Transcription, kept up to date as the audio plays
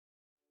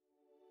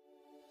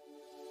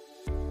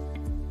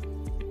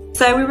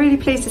So we're really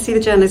pleased to see the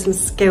Journalism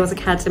Skills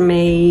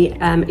Academy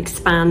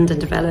expand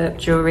and develop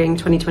during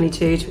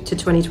 2022 to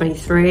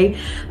 2023.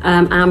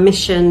 Our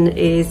mission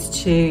is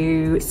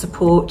to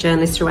support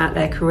journalists throughout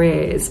their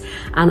careers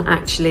and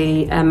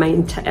actually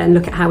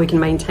look at how we can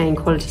maintain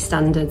quality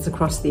standards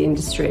across the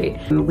industry.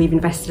 We've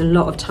invested a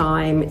lot of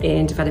time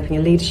in developing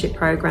a leadership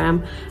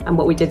programme, and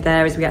what we did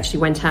there is we actually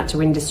went out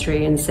to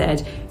industry and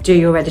said, do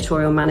your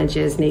editorial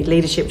managers need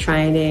leadership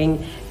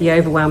training? The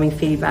overwhelming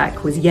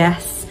feedback was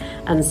yes.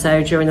 And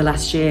so during the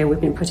last year,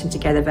 we've been putting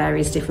together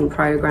various different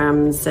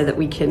programs so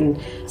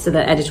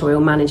that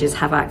editorial managers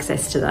have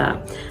access to that.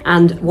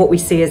 And what we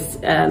see as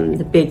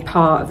the big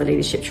part of the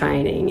leadership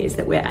training is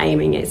that we're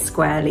aiming it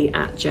squarely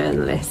at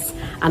journalists.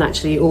 And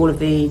actually all of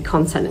the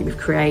content that we've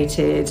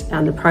created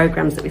and the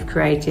programs that we've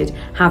created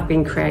have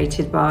been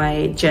created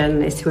by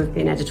journalists who have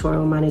been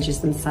editorial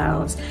managers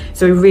themselves.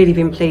 So we've really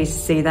been pleased to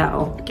see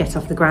that get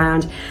off the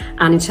ground.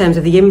 And in terms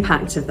of the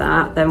impact of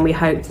that, then we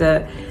hope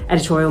that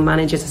editorial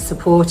managers are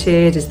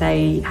supported as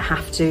they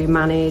have to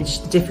manage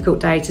the difficult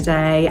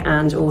day-to-day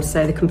and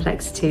also the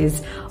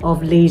complexities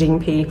of leading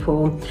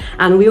people.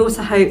 And we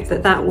also hope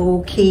that that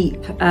will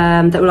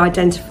that will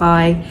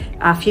identify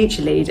our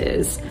future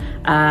leaders.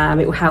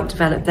 It will help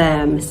develop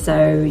them, so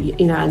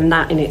and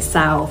that in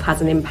itself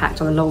has an impact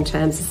on the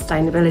long-term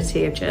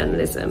sustainability of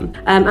journalism.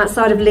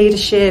 Outside of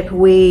leadership,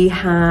 we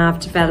have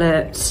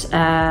developed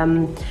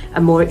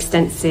a more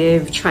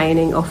extensive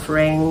training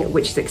offering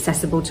which is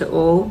accessible to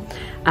all.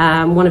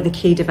 One of the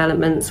key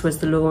developments was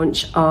the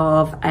launch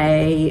of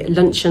a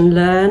Lunch and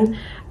Learn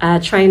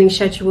training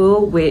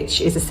schedule, which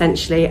is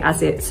essentially,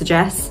 as it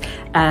suggests,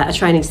 a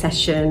training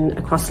session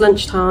across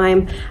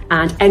lunchtime,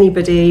 and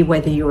anybody,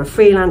 whether you're a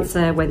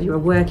freelancer, whether you're a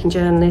working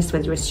journalist,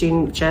 whether you're a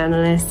student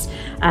journalist,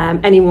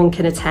 anyone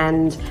can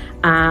attend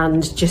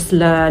and just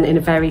learn in a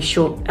very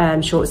short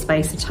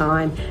space of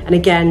time. And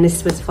again,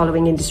 this was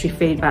following industry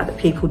feedback that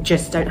people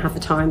just don't have the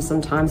time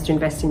sometimes to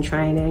invest in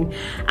training,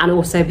 and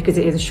also because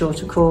it is a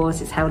shorter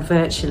course, it's held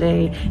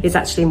virtually, it's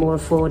actually more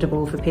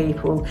affordable for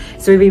people.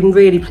 So we've been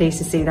really pleased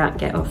to see that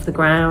get off the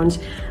ground.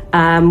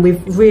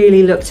 We've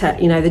really looked at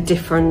the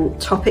different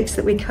topics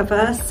that we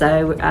cover.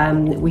 So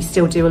we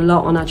still do a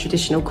lot on our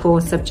traditional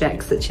core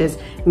subjects such as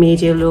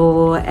media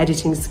law,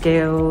 editing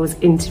skills,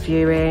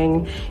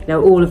 interviewing,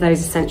 all of those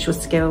essential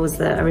skills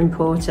that are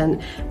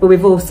important. But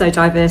we've also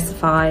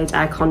diversified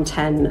our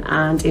content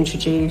and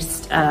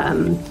introduced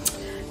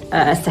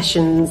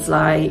sessions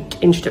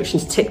like Introduction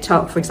to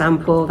TikTok, for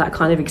example, that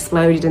kind of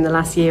exploded in the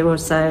last year or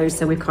so.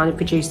 So we've kind of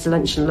produced a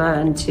Lunch and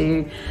Learn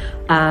to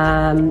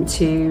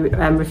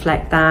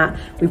reflect that.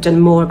 We've done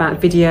more about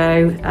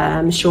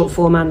video, short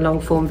form and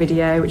long form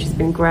video, which has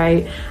been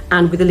great.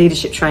 And with the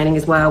leadership training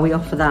as well, we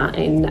offer that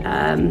in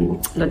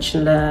Lunch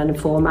and Learn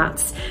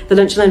formats. The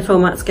Lunch and Learn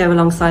formats go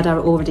alongside our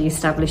already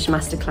established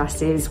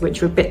masterclasses,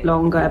 which are a bit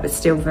longer but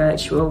still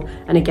virtual,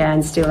 and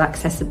again still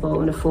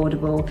accessible and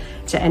affordable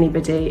to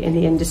anybody in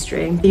the industry.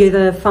 The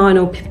other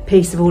final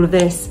piece of all of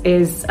this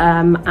is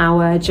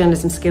our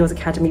Journalism Skills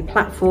Academy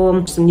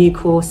platform, some new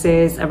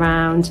courses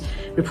around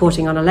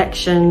reporting on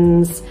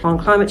elections, on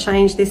climate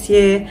change this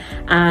year,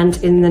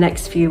 and in the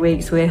next few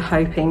weeks we're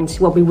hoping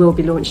to, we will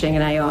be launching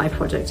an AI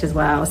product as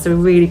well. So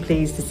we're really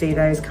pleased to see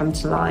those come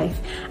to life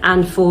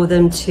and for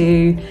them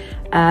to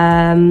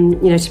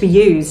to be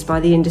used by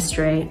the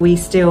industry. We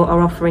still are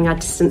offering our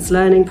distance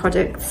learning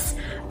products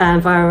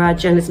via our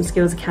Journalism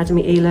Skills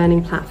Academy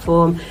e-learning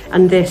platform,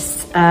 and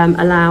this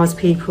allows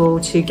people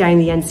to gain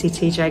the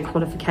NCTJ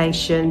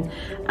qualification,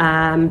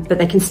 but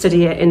they can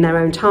study it in their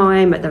own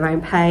time, at their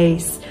own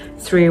pace,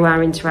 through our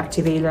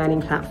interactive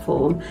e-learning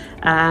platform,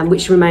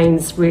 which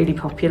remains really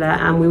popular.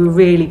 And we were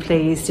really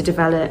pleased to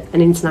develop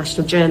an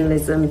international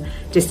journalism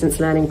distance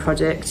learning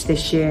product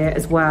this year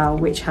as well,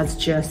 which has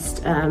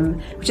just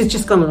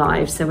gone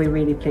live. So we're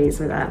really pleased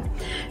with that.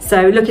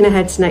 So looking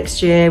ahead to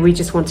next year, we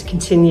just want to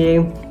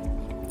continue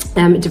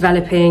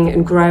developing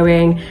and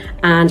growing,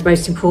 and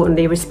most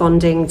importantly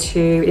responding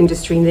to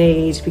industry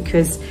need,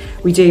 because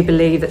we do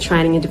believe that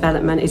training and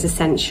development is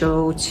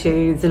essential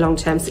to the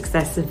long-term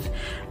success of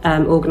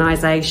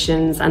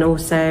organisations and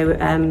also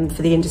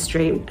for the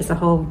industry as a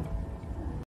whole.